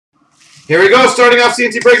Here we go, starting off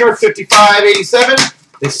CNC break number 5587,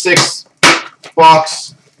 the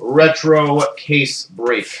 6-box retro case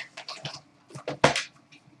break.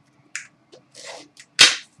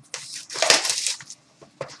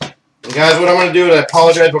 And guys, what I'm going to do is I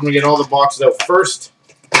apologize, but I'm going to get all the boxes out first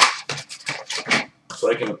so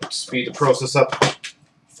I can speed the process up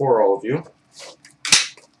for all of you.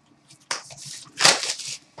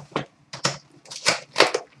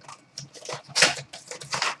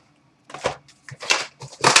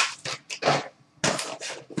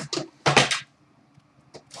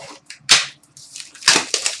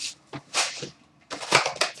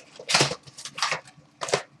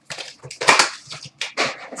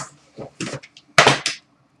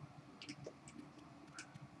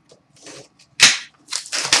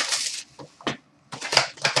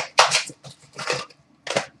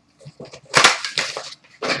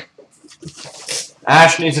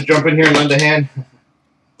 Ash needs to jump in here and lend a hand.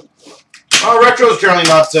 Retro is generally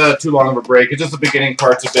not too long of a break. It's just the beginning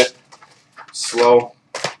part's a bit slow.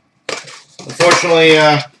 Unfortunately,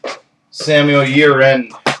 Samuel, year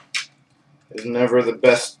end is never the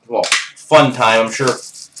best, well, fun time, I'm sure.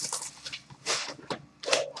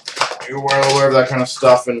 You're well aware of that kind of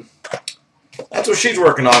stuff, and that's what she's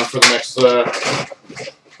working on for the next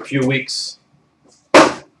few weeks.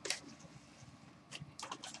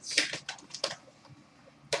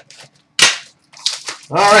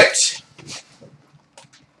 All right.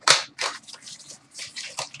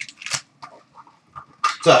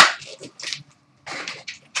 What's up?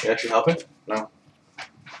 You actually helping? No.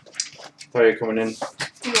 Thought you were coming in. Do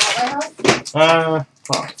you want my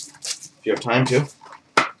help? If you have time to. If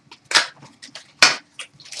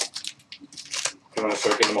you want to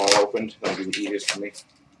start getting them all opened, that'll be the easiest for me.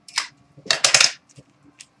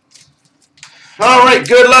 All right.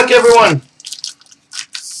 Good luck, everyone.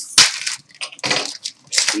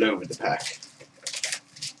 Load the pack.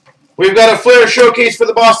 We've got a Flair showcase for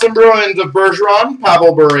the Boston Bruins of Bergeron,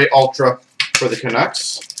 Pavel Bure Ultra for the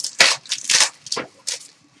Canucks.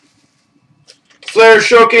 Flair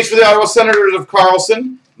showcase for the Ottawa Senators of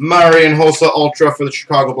Carlson, Marian Hossa Ultra for the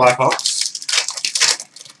Chicago Blackhawks.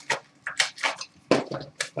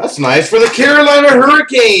 That's nice. For the Carolina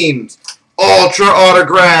Hurricanes, Ultra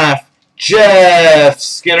Autograph, Jeff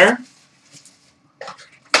Skinner.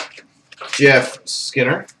 Jeff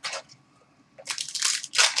Skinner.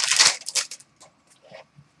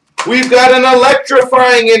 We've got an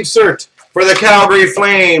electrifying insert for the Calgary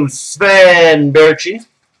Flames, Sven Berchi.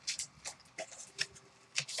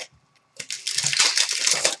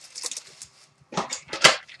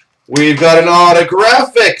 We've got an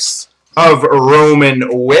autographics of Roman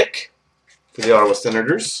Wick for the Ottawa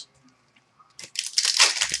Senators.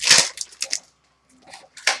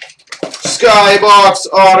 Skybox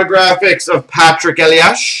autographics of Patrick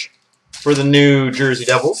Elias for the New Jersey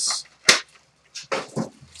Devils.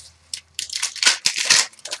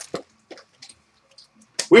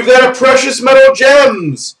 We've got a Precious Metal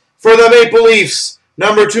Gems for the Maple Leafs,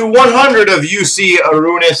 number 2/100 of UC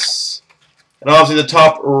Arunas. And obviously the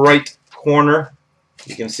top right corner,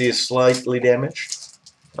 you can see is slightly damaged.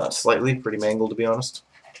 Not slightly, pretty mangled to be honest.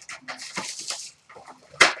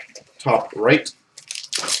 Top right.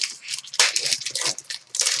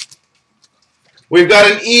 We've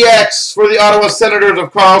got an EX for the Ottawa Senators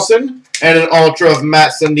of Carlson and an Ultra of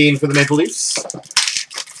Matt Sundin for the Maple Leafs.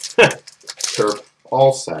 Terp.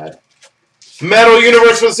 All sad. Metal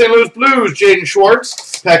Universe for the St. Louis Blues, Jaden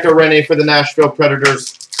Schwartz. Pekka Rinne for the Nashville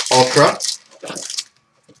Predators, Ultra.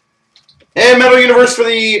 And Metal Universe for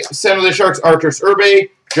the San Jose Sharks, Arturs Urbe,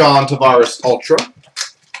 John Tavares, Ultra.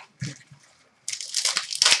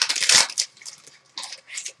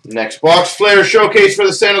 Next box, Flair Showcase for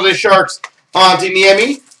the San Jose Sharks, Antti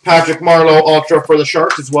Niemi, Patrick Marleau, Ultra for the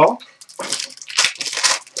Sharks as well.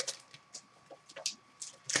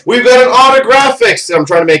 We've got an autographics, I'm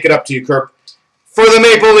trying to make it up to you, Kirk, for the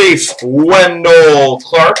Maple Leafs, Wendell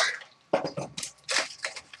Clark.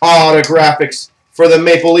 Autographics for the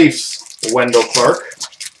Maple Leafs, Wendell Clark.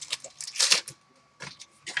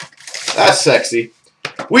 That's sexy.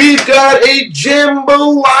 We've got a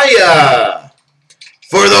Jambalaya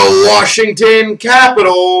for the Washington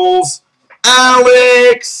Capitals,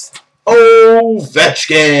 Alex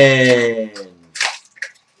Ovechkin.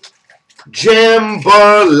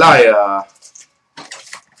 Jambalaya.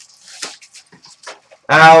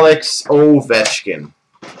 Alex Ovechkin.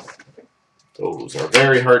 Those are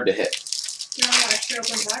very hard to hit. You don't want to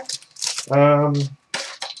open back?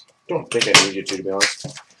 Don't think I need you to be honest.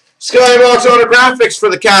 Skybox autographics for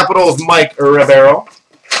the Capitals, Mike Ribeiro.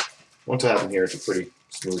 Once I have them here, it's a pretty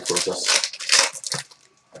smooth process.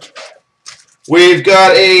 We've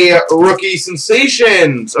got a rookie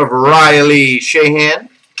sensations of Riley Shahan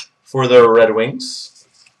for the Red Wings.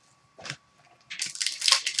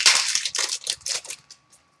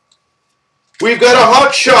 We've got a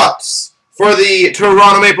Hot Shots for the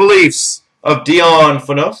Toronto Maple Leafs of Dion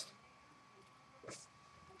Phaneuf.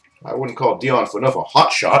 I wouldn't call Dion Phaneuf a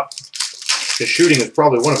hot shot. His shooting is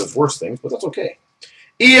probably one of his worst things, but that's okay.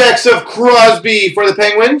 EX of Crosby for the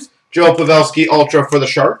Penguins. Joe Pavelski Ultra for the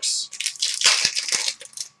Sharks.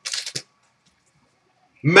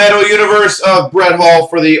 Metal Universe of Brett Hall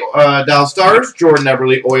for the Dallas Stars. Jordan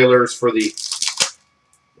Eberle Oilers for the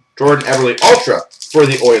Jordan Eberle Ultra for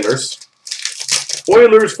the Oilers.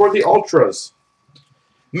 Oilers for the Ultras.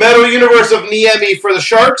 Metal Universe of Niemi for the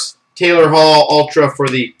Sharks. Taylor Hall Ultra for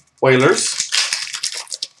the Oilers.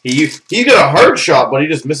 He got a hard shot, but he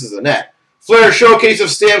just misses the net. Flair Showcase of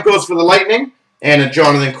Stamkos for the Lightning. And a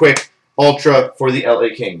Jonathan Quick Ultra for the LA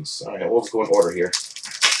Kings. All right, we'll just go in order here.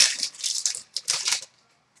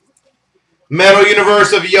 Metal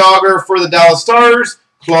Universe of Yager for the Dallas Stars.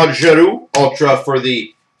 Claude Giroux Ultra for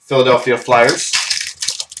the Philadelphia Flyers.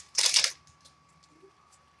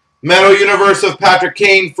 Metal Universe of Patrick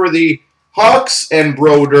Kane for the Hawks. And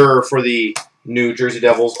Broder for the New Jersey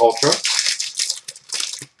Devils Ultra.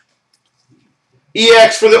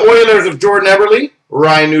 EX for the Oilers of Jordan Eberle.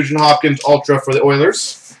 Ryan Nugent-Hopkins Ultra for the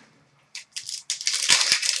Oilers.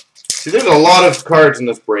 See, there's a lot of cards in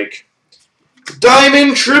this break.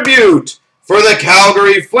 Diamond Tribute for the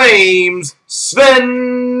Calgary Flames,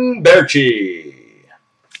 Sven Berchi.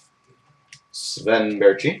 Sven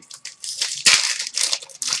Berchi.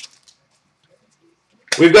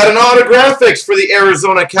 We've got an Autographics for the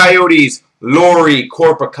Arizona Coyotes, Lori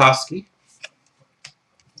Korpikoski.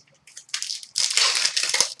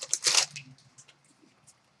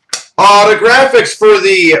 Autographics for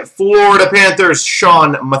the Florida Panthers,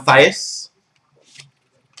 Sean Matthias.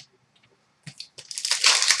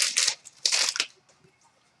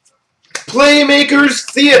 Playmakers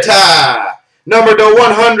Theater, number to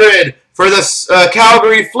 100 for the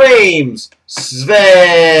Calgary Flames,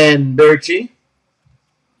 Sven Berchi.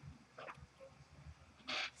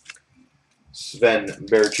 Sven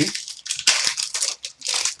Berchi.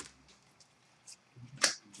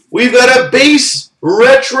 We've got a base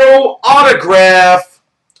retro autograph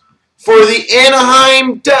for the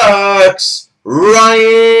Anaheim Ducks,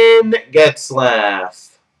 Ryan Getzlaf.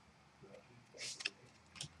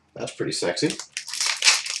 That's pretty sexy.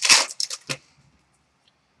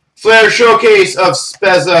 Flair Showcase of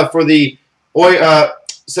Spezza for the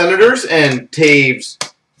Senators and Taves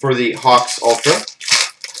for the Hawks Ultra.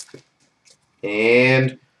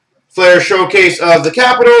 And Flair Showcase of the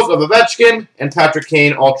Capitals of Ovechkin and Patrick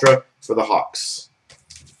Kane Ultra for the Hawks.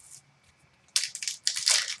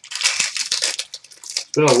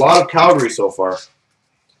 It's been a lot of Calgary so far.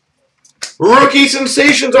 Rookie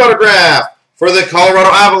Sensations autograph for the Colorado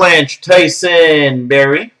Avalanche, Tyson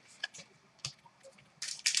Barrie.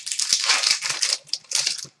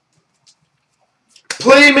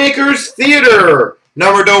 Playmakers Theater,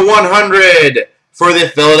 number to 100 for the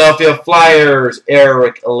Philadelphia Flyers,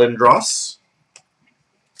 Eric Lindros.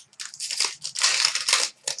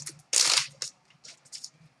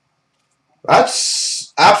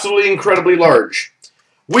 That's absolutely incredibly large.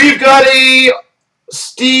 We've got a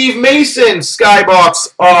Steve Mason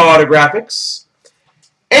Skybox Autographics.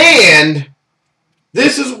 And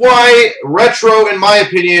this is why Retro, in my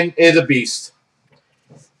opinion, is a beast.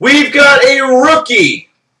 We've got a rookie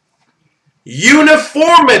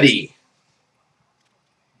uniformity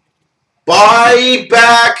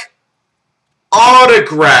buyback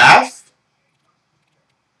autograph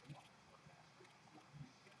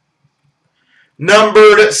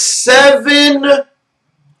numbered 7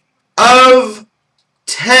 of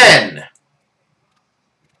 10.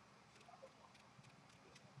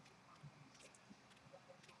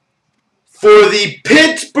 For the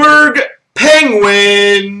Pittsburgh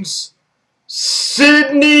Penguins,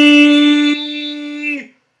 Sidney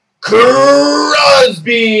Crosby.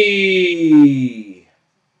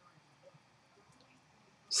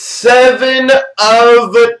 7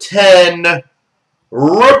 of 10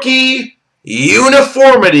 rookie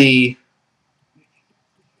uniformity.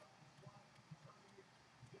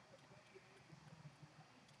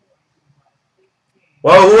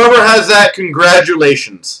 Well, whoever has that,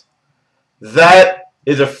 congratulations. That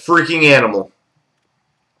is a freaking animal.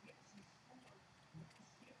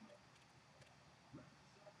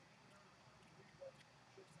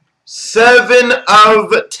 Seven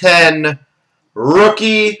of 10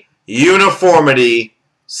 rookie uniformity,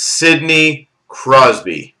 Sidney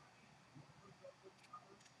Crosby.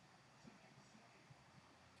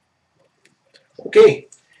 Okay.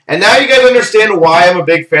 And now you guys understand why I'm a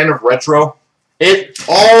big fan of retro. It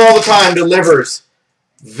all the time delivers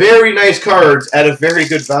very nice cards at a very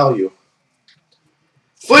good value.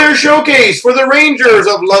 Flair Showcase for the Rangers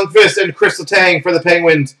of Lundqvist and Crystal Tang for the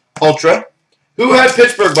Penguins Ultra. Who had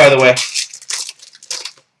Pittsburgh, by the way?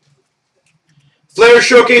 Flair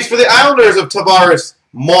Showcase for the Islanders of Tavares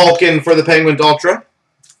Malkin for the Penguins Ultra.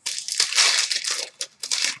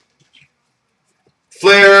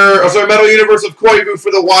 Metal Universe of Koivu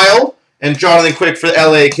for the Wild and Jonathan Quick for the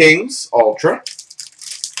LA Kings Ultra.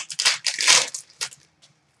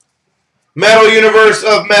 Metal Universe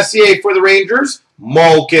of Messier for the Rangers,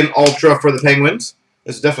 Malkin Ultra for the Penguins.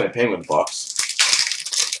 This is definitely a Penguins box.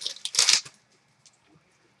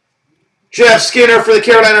 Jeff Skinner for the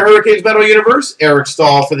Carolina Hurricanes Metal Universe, Eric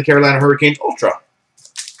Stahl for the Carolina Hurricanes Ultra.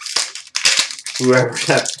 Whoever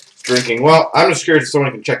that's drinking. Well, I'm just curious if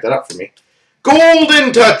someone can check that out for me.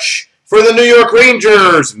 Golden Touch for the New York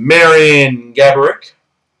Rangers, Marian Gaborik.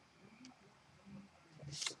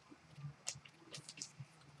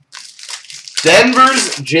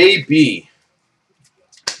 Denver's JB.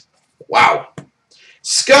 Wow.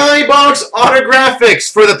 Skybox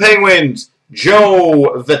Autographics for the Penguins,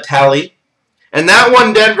 Joe Vitale. And that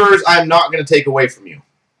one, Denver's, I'm not going to take away from you.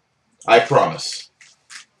 I promise.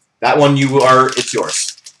 That one, it's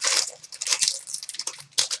yours.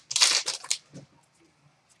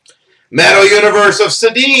 Metal Universe of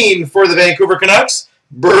Sedin for the Vancouver Canucks.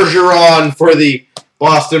 Bergeron for the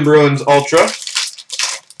Boston Bruins Ultra.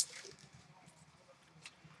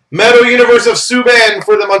 Metal Universe of Subban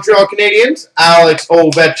for the Montreal Canadiens. Alex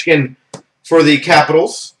Ovechkin for the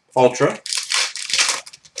Capitals Ultra.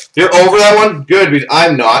 You're over that one? Good, because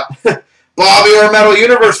I'm not. Bobby Orr Metal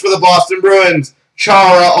Universe for the Boston Bruins.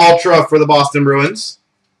 Chara Ultra for the Boston Bruins.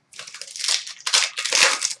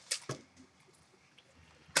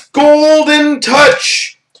 Golden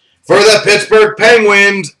Touch for the Pittsburgh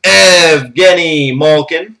Penguins, Evgeny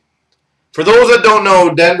Malkin. For those that don't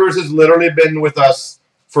know, Denver's has literally been with us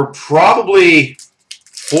for probably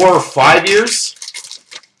 4 or 5 years.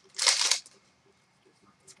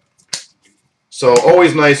 So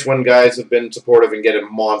always nice when guys have been supportive and get a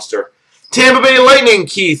monster. Tampa Bay Lightning,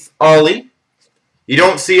 Keith Ollie. I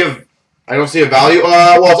don't see a value.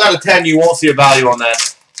 Well, it's out of 10. You won't see a value on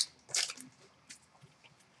that.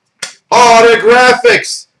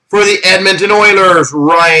 Autographics for the Edmonton Oilers,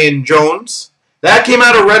 Ryan Jones. That came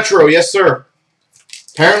out of retro, yes sir.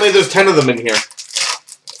 Apparently there's 10 of them in here.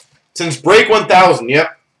 Since break 1000,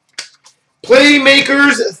 yep.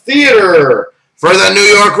 Playmakers Theater for the New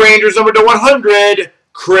York Rangers, number to 100,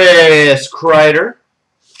 Chris Kreider.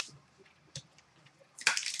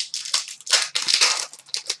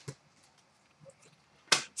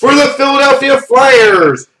 For the Philadelphia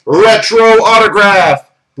Flyers, retro autograph,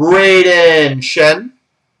 Braden Shen.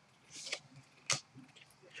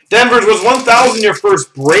 Denver's, was 1000 your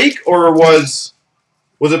first break, or was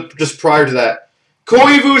it just prior to that?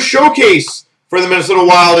 Koivu Showcase for the Minnesota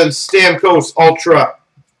Wild and Stamkos Ultra.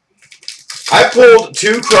 I pulled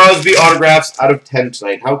 2 Crosby autographs out of 10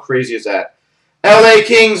 tonight. How crazy is that? LA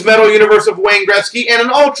Kings Metal Universe of Wayne Gretzky and an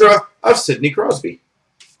Ultra of Sidney Crosby.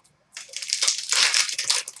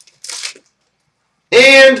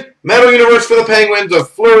 And Metal Universe for the Penguins of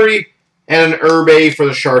Fleury and an Herbe for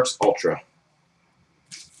the Sharks Ultra.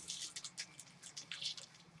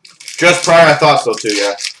 Just prior, I thought so too,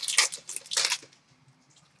 yeah.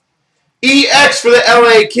 EX for the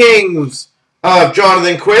LA Kings of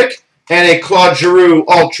Jonathan Quick and a Claude Giroux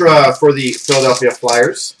Ultra for the Philadelphia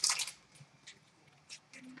Flyers.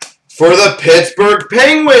 For the Pittsburgh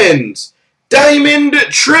Penguins, Diamond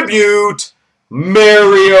Tribute,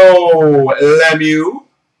 Mario Lemieux.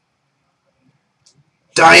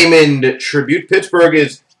 Diamond Tribute. Pittsburgh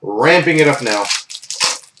is ramping it up now.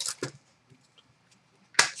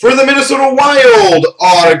 For the Minnesota Wild,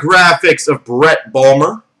 autographics of Brett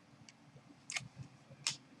Bulmer.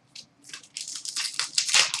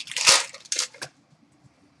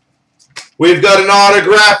 We've got an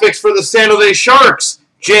autographics for the San Jose Sharks,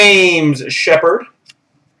 James Shepard.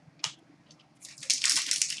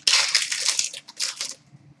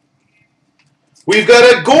 We've got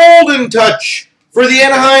a Golden Touch for the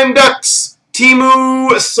Anaheim Ducks, Teemu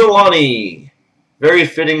Selanne. Very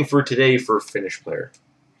fitting for today for Finnish player.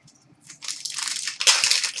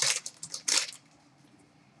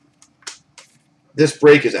 This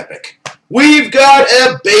break is epic. We've got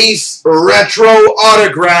a base retro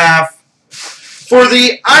autograph for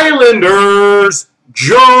the Islanders,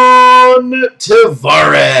 John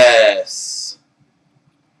Tavares.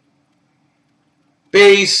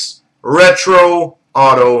 Base retro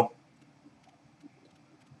auto,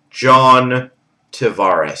 John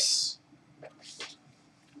Tavares.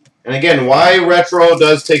 And again, why Retro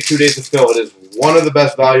does take 2 days to fill. It is one of the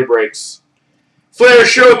best value breaks. Flair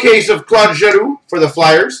Showcase of CloutsnChara for the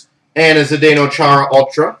Flyers. And a CloutsnChara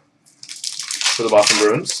Ultra for the Boston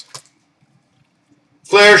Bruins.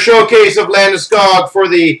 Flair Showcase of Landeskog for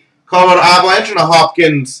the Colorado Avalanche. And a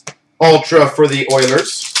Hopkins Ultra for the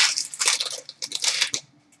Oilers.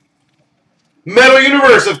 Metal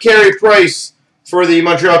Universe of Carey Price for the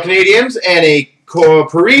Montreal Canadiens. And a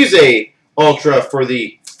Parise Ultra for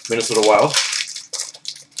the Minnesota Wild.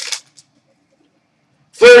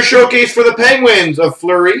 Flair Showcase for the Penguins of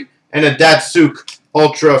Fleury. And a Datsuk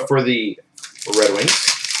Ultra for the Red Wings.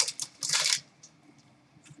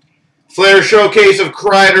 Flair Showcase of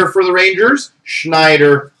Kreider for the Rangers.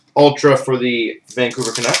 Schneider Ultra for the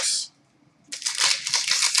Vancouver Canucks.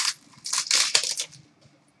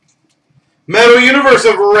 Metal Universe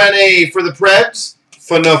of Rene for the Preds.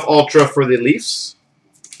 Phaneuf Ultra for the Leafs.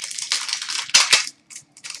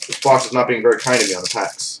 This box is not being very kind to me on the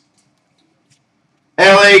packs.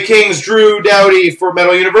 LA Kings Drew Doughty for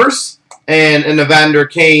Metal Universe. And an Evander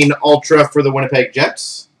Kane Ultra for the Winnipeg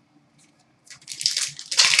Jets.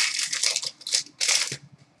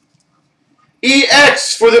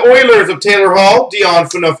 EX for the Oilers of Taylor Hall. Dion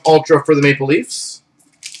Phaneuf Ultra for the Maple Leafs.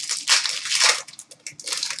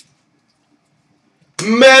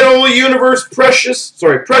 Metal Universe Precious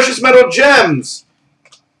Metal Gems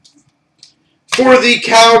for the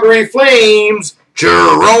Calgary Flames.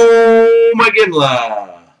 Jerome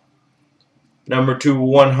McGinley. Number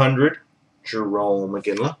 2/100. Jerome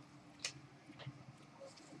McGinley.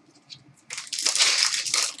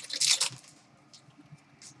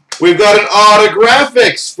 We've got an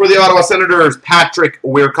autographics for the Ottawa Senators, Patrick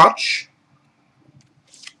Weirkoch.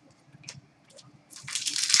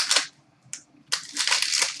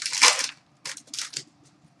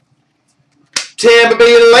 Tampa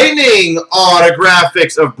Bay Lightning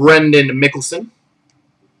autographics of Brendan Mickelson.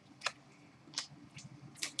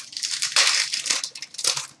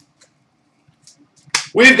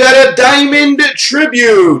 We've got a Diamond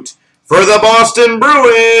Tribute for the Boston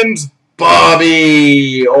Bruins,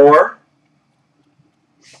 Bobby Orr.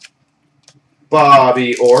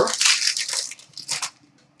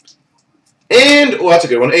 And, oh, that's a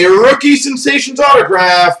good one. A Rookie Sensations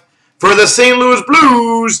autograph for the St. Louis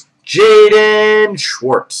Blues, Jaden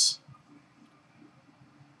Schwartz.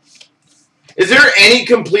 Is there any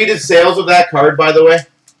completed sales of that card, by the way?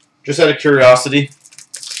 Just out of curiosity.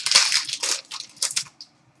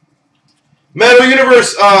 Metal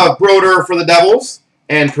Universe Broder for the Devils.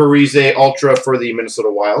 And Parise Ultra for the Minnesota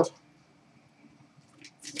Wild.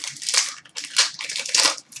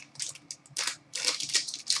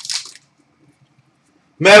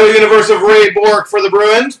 Metal Universe of Ray Bourque for the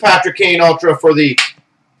Bruins. Patrick Kane Ultra for the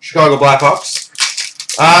Chicago Blackhawks.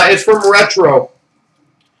 It's from Retro.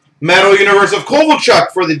 Metal Universe of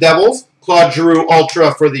Kovalchuk for the Devils. Claude Giroux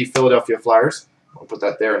Ultra for the Philadelphia Flyers. I'll put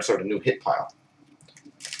that there and start a new hit pile.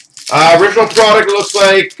 Original product looks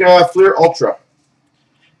like Fleer Ultra.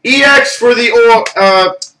 EX for the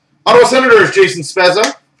Ottawa Senators, Jason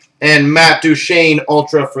Spezza. And Matt Duchene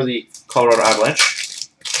Ultra for the Colorado Avalanche.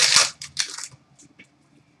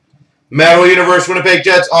 Metal Universe Winnipeg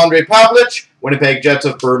Jets, Andre Pavlich. Winnipeg Jets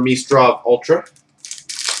of Burmistrov Ultra.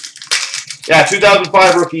 Yeah,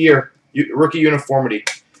 2005 rookie year. Rookie uniformity.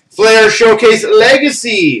 Flair Showcase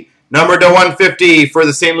Legacy. Number to 150 for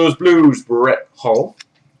the St. Louis Blues, Brett Hull.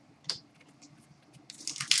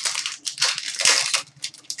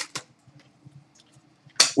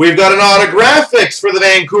 We've got an autographics for the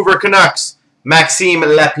Vancouver Canucks, Maxime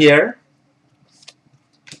Lapierre.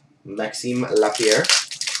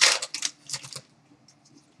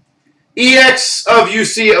 EX of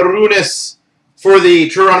UC Runes for the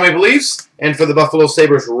Toronto Maple Leafs, and for the Buffalo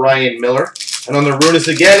Sabres, Ryan Miller. And on the Runes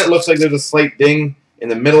again, it looks like there's a slight ding in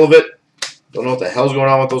the middle of it. Don't know what the hell's going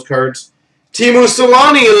on with those cards. Teemu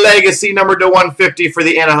Selanne Legacy, number to 150 for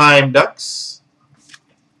the Anaheim Ducks.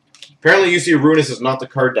 Apparently, UC Runes is not the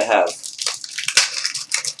card to have.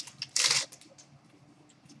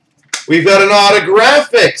 We've got an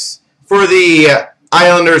autographics for the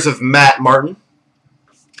Islanders of Matt Martin.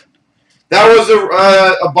 That was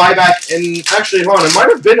a buyback, and actually, hold on, it might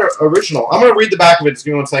have been original. I'm going to read the back of it. Just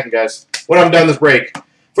give me 1 second, guys, when I'm done this break.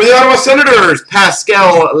 For the Ottawa Senators,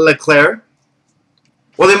 Pascal Leclerc.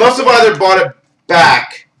 Well, they must have either bought it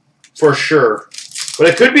back, for sure. But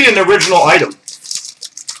it could be an original item.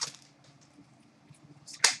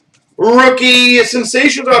 Rookie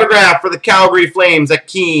Sensations autograph for the Calgary Flames,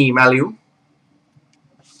 Akeem Aliu.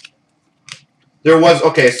 There was,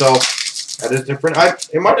 okay, so that is different.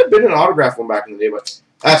 It might have been an autograph one back in the day, but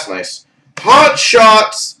that's nice. Hot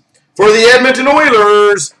shots for the Edmonton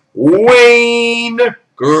Oilers, Wayne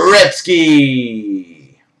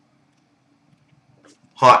Gretzky.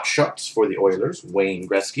 Hot shots for the Oilers, Wayne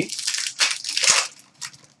Gretzky.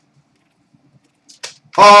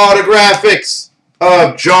 Autographics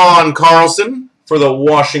of John Carlson for the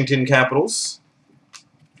Washington Capitals.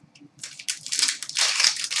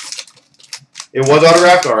 It was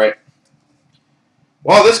autographed? All right.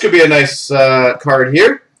 Well, this could be a nice card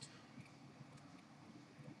here.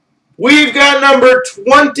 We've got number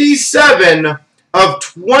 27 of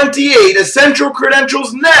 28 essential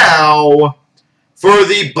credentials now for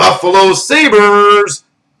the Buffalo Sabres,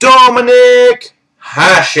 Dominik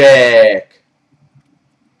Hasek.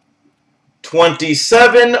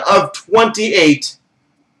 27 of 28,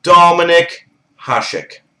 Dominik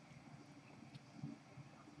Hasek.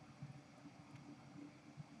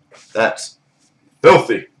 That's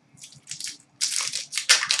filthy.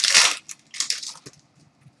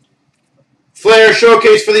 Flair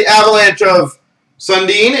Showcase for the Avalanche of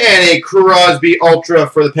Sundin and a Crosby Ultra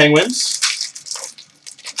for the Penguins.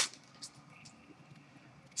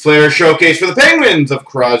 Flair Showcase for the Penguins of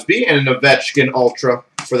Crosby and an Ovechkin Ultra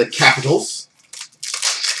for the Capitals.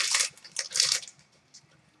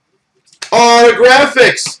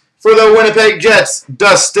 Autographics for the Winnipeg Jets,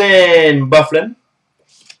 Dustin Byfuglien.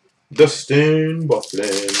 Dustin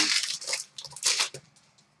Byfuglien.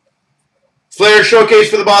 Flair Showcase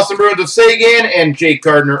for the Boston Bruins of Sagan and Jake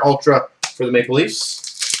Gardiner Ultra for the Maple Leafs.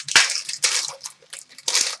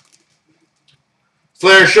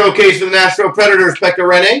 Flair Showcase for the Nashville Predators, Pekka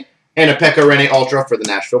Rinne, and a Pekka Rinne Ultra for the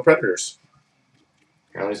Nashville Predators.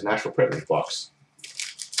 Apparently it's a Nashville Predators box.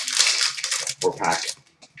 Or pack.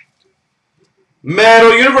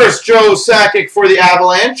 Metal Universe, Joe Sakic for the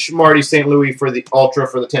Avalanche, Marty St. Louis for the Ultra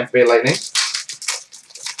for the Tampa Bay Lightning.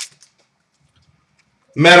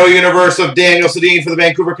 Metal Universe of Daniel Sedin for the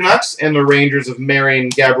Vancouver Canucks and the Rangers of Marian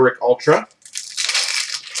Gaborik Ultra.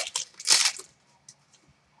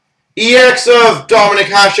 EX of Dominik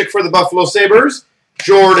Hasek for the Buffalo Sabres,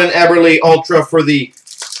 Jordan Eberle Ultra for the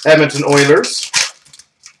Edmonton Oilers.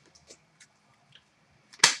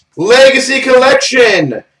 Legacy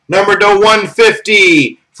Collection, number to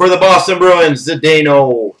 150 for the Boston Bruins,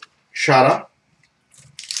 Zdeno Chara.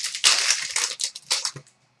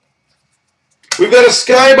 We've got a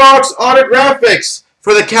Skybox Autographics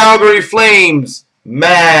for the Calgary Flames,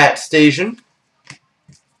 Matt Station.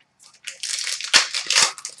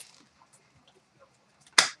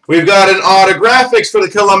 We've got an Autographics for the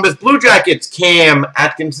Columbus Blue Jackets, Cam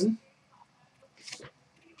Atkinson.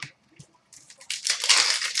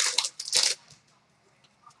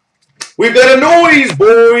 We've got a Noise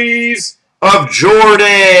Boys of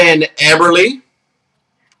Jordan Eberle.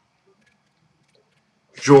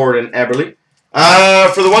 Jordan Eberle.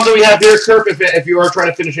 For the ones that we have here, Kirk, if you are trying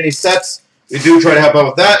to finish any sets, we do try to help out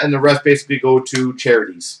with that, and the rest basically go to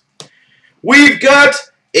charities. We've got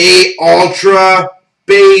a Ultra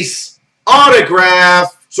Base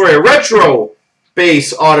Autograph, sorry, a Retro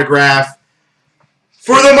Base Autograph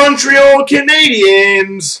for the Montreal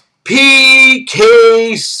Canadiens,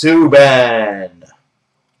 P.K. Subban.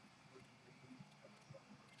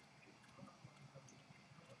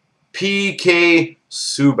 P.K.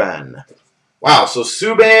 Subban. Wow, so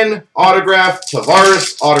Subban autograph,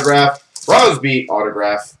 Tavares autograph, Crosby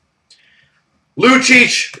autograph,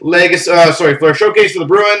 Lucic Legacy, Flair Showcase for the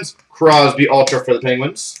Bruins, Crosby Ultra for the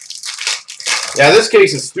Penguins. Yeah, this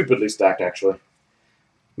case is stupidly stacked, actually.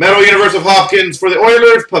 Metal Universe of Hopkins for the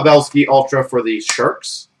Oilers, Pavelski Ultra for the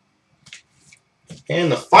Sharks.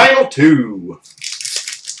 And the final two.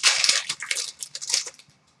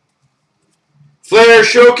 Flair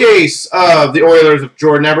Showcase of the Oilers of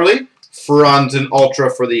Jordan Eberle, Franzen Ultra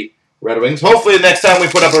for the Red Wings. Hopefully the next time we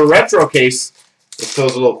put up a retro case, it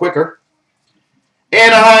fills a little quicker.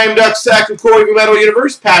 Anaheim Ducks Sack McCoy Metal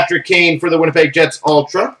Universe, Patrick Kane for the Winnipeg Jets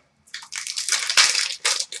Ultra.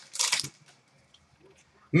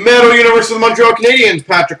 Metal Universe of the Montreal Canadiens,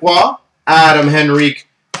 Patrick Waugh, Adam Henrique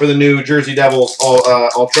for the New Jersey Devils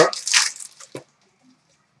Ultra.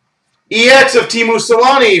 EX of Teemu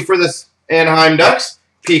Selanne for the Anaheim Ducks,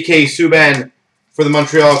 P.K. Subban for the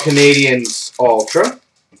Montreal Canadiens Ultra.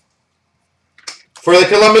 For the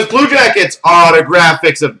Columbus Blue Jackets,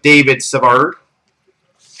 Autographics of David Savard.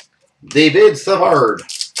 David Savard.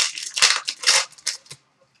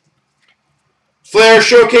 Flair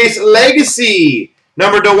Showcase Legacy,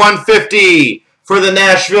 number to 150 for the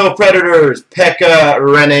Nashville Predators, Pekka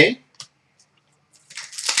Rinne.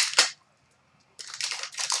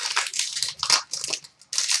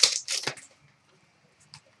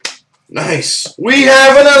 Nice. We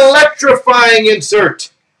have an electrifying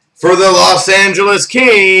insert For the Los Angeles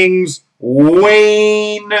Kings,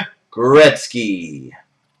 Wayne Gretzky.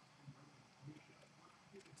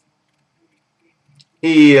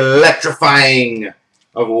 Electrifying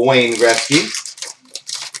of Wayne Gretzky.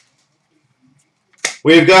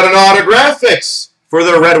 We've got an autographics for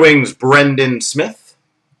the Red Wings, Brendan Smith.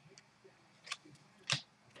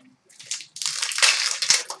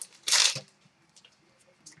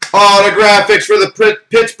 Autographics for the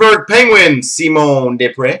Pittsburgh Penguins, Simon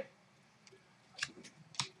Desprez.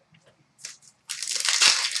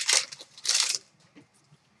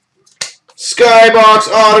 Skybox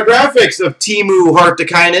autographics of Timu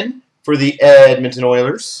Hartikainen for the Edmonton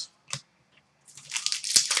Oilers.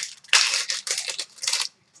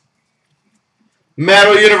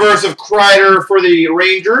 Metal Universe of Kreider for the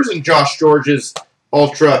Rangers and Josh George's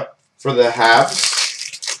Ultra for the Habs.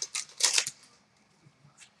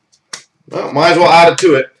 Well, might as well add it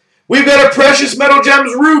to it. We've got a Precious Metal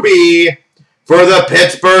Gems Ruby for the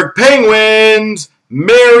Pittsburgh Penguins,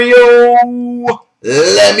 Mario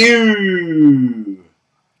Lemieux.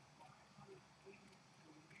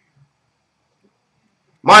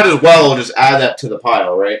 Might as well just add that to the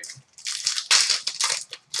pile, right?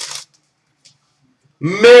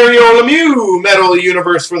 Mario Lemieux, Metal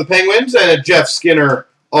Universe for the Penguins, and a Jeff Skinner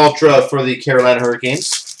Ultra for the Carolina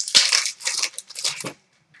Hurricanes.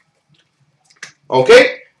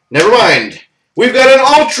 Okay, never mind. We've got an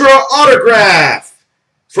Ultra autograph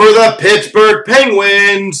for the Pittsburgh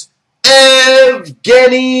Penguins,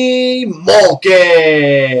 Evgeny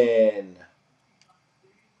Malkin.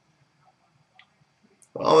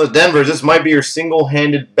 Well, the Denvers, this might be your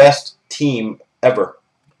single-handed best team ever.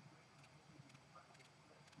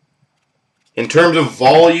 In terms of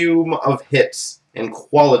volume of hits and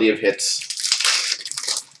quality of hits.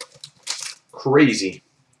 Crazy.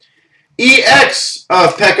 EX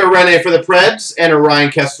of Pekka Rinne for the Preds and a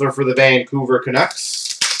Ryan Kessler for the Vancouver Canucks.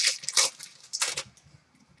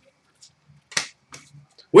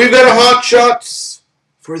 We've got a Hot Shots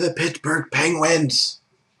for the Pittsburgh Penguins,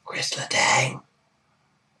 Chris Letang.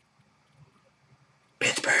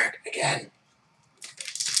 Pittsburgh again.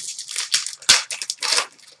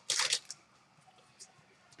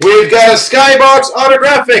 We've got a Skybox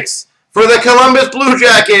autographics for the Columbus Blue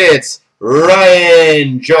Jackets,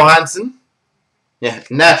 Ryan Johansson. Yeah,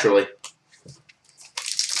 naturally.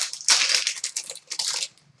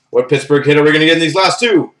 What Pittsburgh hit are we going to get in these last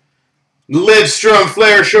two? Lidstrom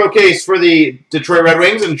Flair Showcase for the Detroit Red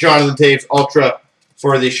Wings and Jonathan Taves Ultra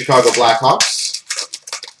for the Chicago Blackhawks.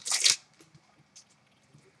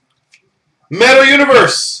 Metal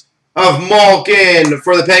Universe of Malkin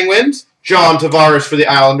for the Penguins, John Tavares for the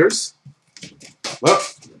Islanders. Well,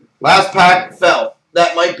 last pack fell.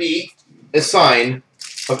 That might be a sign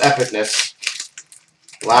of epicness.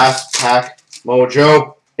 Last pack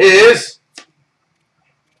mojo is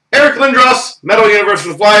Eric Lindros, Metal Universe for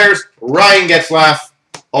the Flyers, Ryan Getzlaf,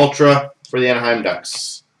 Ultra for the Anaheim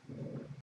Ducks.